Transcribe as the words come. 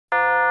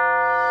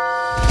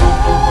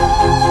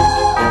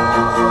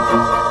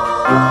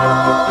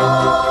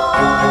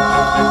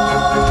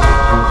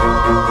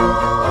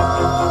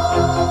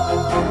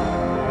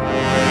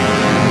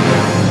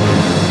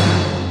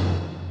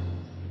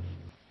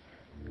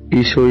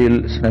ഈശോയിൽ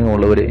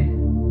സ്നേഹമുള്ളവരെ,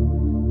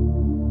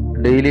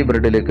 ഡെയിലി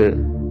ബ്രെഡിലേക്ക്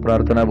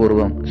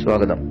പ്രാർത്ഥനാപൂർവം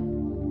സ്വാഗതം.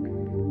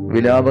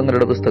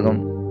 വിലാപങ്ങളുടെ പുസ്തകം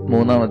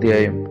 3-ാം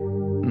അധ്യായം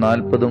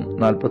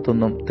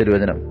 40-41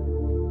 തിരുവചനം.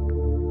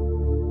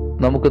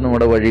 നമുക്ക്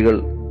നമ്മുടെ വഴികൾ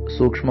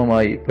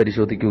സൂക്ഷ്മമായി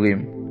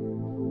പരിശോധിക്കുകയും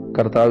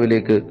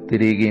കർത്താവിലേക്ക്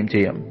തിരിയുകയും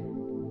ചെയ്യാം.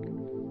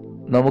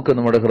 നമുക്ക്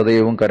നമ്മുടെ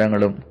ഹൃദയവും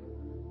കരങ്ങളും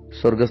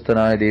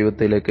സ്വർഗസ്ഥനായ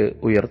ദൈവത്തിലേക്ക്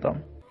ഉയർത്താം.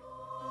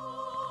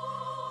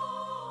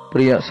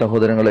 പ്രിയ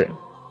സഹോദരങ്ങളെ,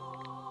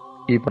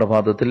 ഈ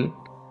പ്രഭാതത്തിൽ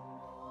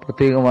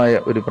പ്രത്യേകമായ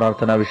ഒരു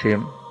പ്രാർത്ഥനാ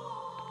വിഷയം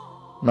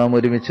നാം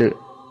ഒരുമിച്ച്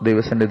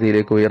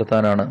ദൈവസന്നിധിയിലേക്ക്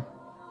ഉയർത്താനാണ്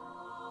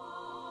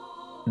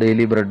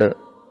ഡെയിലി ബ്രെഡ്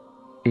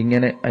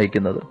ഇങ്ങനെ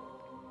അയക്കുന്നത്.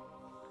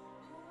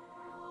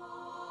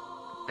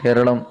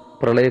 കേരളം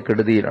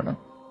പ്രളയക്കെടുതിയിലാണ്.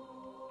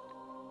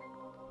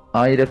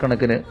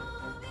 ആയിരക്കണക്കിന്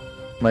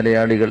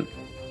മലയാളികൾ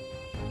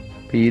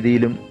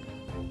ഭീതിയിലും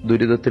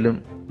ദുരിതത്തിലും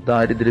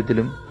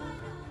ദാരിദ്ര്യത്തിലും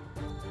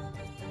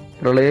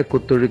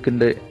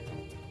പ്രളയക്കുത്തൊഴുക്കിന്റെ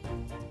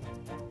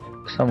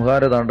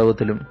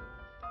സംഹാരതാണ്ഡവത്തിലും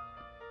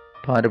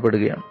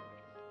ഭാരപ്പെടുകയാണ്.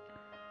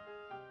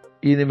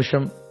 ഈ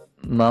നിമിഷം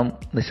നാം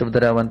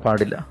നിശബ്ദരാവാൻ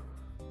പാടില്ല.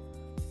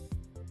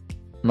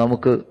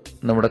 നമുക്ക്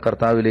നമ്മുടെ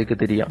കർത്താവിലേക്ക്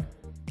തിരിയാം.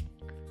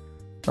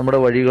 നമ്മുടെ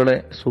വഴികളെ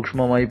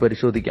സൂക്ഷ്മമായി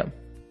പരിശോധിക്കാം.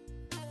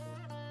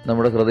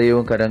 നമ്മുടെ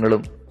ഹൃദയവും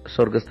കരങ്ങളും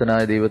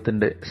സ്വർഗസ്ഥനായ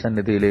ദൈവത്തിന്റെ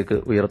സന്നിധിയിലേക്ക്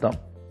ഉയർത്താം.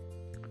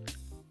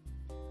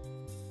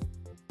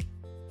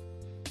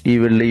 ഈ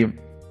വെള്ളിയും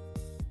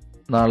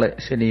നാളെ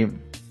ശനിയും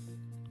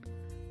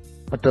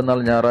മറ്റന്നാൾ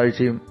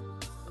ഞായറാഴ്ചയും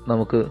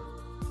നമുക്ക്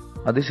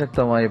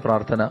അതിശക്തമായ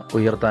പ്രാർത്ഥന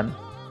ഉയർത്താൻ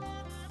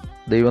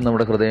ദൈവം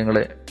നമ്മുടെ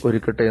ഹൃദയങ്ങളെ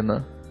ഒരുക്കട്ടെ എന്ന്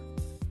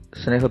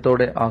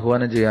സ്നേഹത്തോടെ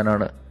ആഹ്വാനം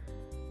ചെയ്യാനാണ്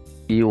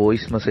ഈ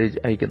വോയിസ്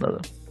മെസ്സേജ് അയക്കുന്നത്.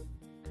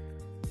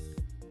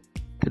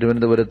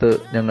 തിരുവനന്തപുരത്ത്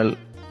ഞങ്ങൾ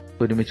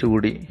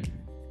ഒരുമിച്ചുകൂടി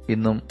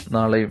ഇന്നും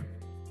നാളെയും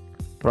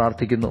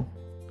പ്രാർത്ഥിക്കുന്നു.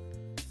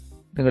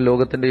 നിങ്ങൾ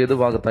ലോകത്തിന്റെ ഏത്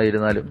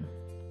ഭാഗത്തായിരുന്നാലും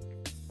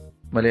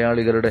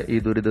മലയാളികളുടെ ഈ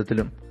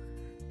ദുരിതത്തിലും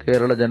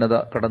കേരള ജനത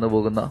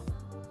കടന്നുപോകുന്ന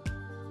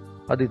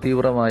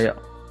അതിതീവ്രമായ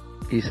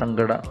ഈ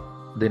സങ്കട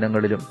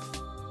ദിനങ്ങളിലും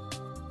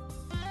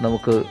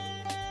നമുക്ക്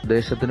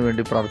ദേശത്തിനു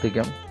വേണ്ടി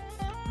പ്രാർത്ഥിക്കാം.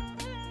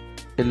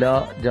 എല്ലാ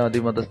ജാതി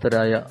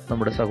മതസ്ഥരായ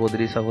നമ്മുടെ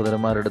സഹോദരീ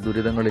സഹോദരന്മാരുടെ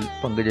ദുരിതങ്ങളിൽ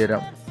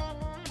പങ്കുചേരാം.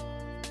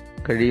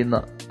 കഴിയുന്ന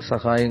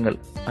സഹായങ്ങൾ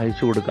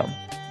അയച്ചു കൊടുക്കാം.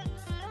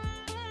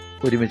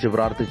 ഒരുമിച്ച്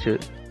പ്രാർത്ഥിച്ച്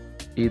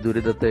ഈ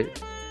ദുരിതത്തെ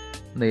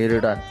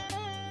നേരിടാൻ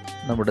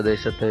നമ്മുടെ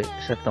ദേശത്തെ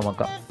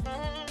ശക്തമാക്കാം.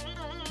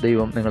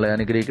 ദൈവം നിങ്ങളെ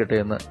അനുഗ്രഹിക്കട്ടെ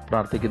എന്ന്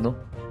പ്രാർത്ഥിക്കുന്നു.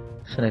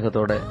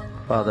 സ്നേഹത്തോടെ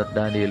ഫാദർ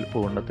ഡാനിയൽ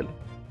പൂവണ്ണത്തിൽ.